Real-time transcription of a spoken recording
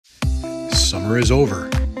Summer is over,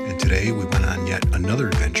 and today we went on yet another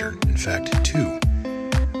adventure, in fact, two.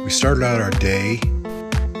 We started out our day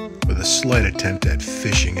with a slight attempt at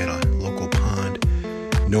fishing at a local pond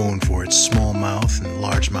known for its smallmouth and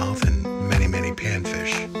largemouth and many, many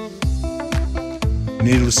panfish.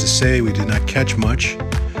 Needless to say, we did not catch much,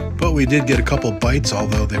 but we did get a couple bites,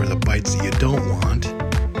 although they were the bites that you don't want.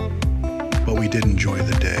 But we did enjoy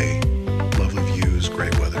the day. Lovely views,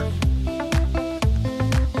 great weather.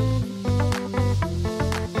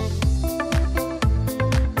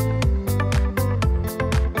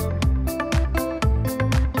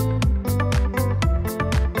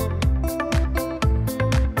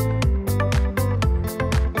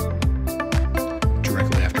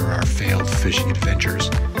 Directly after our failed fishing adventures,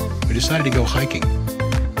 we decided to go hiking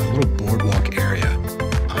a little boardwalk area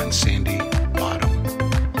on Sandy Bottom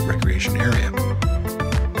Recreation Area,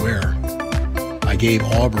 where I gave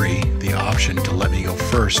Aubrey the option to let me go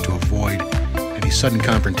first to avoid any sudden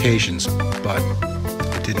confrontations, but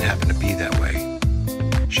it didn't happen to be that way.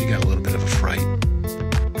 She got a little bit of a fright.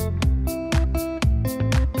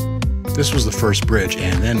 This was the first bridge,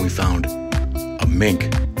 and then we found a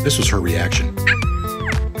mink. This was her reaction.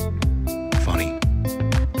 Funny.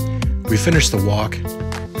 We finished the walk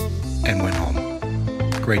and went home.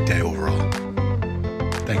 Great day overall.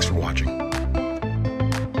 Thanks for watching.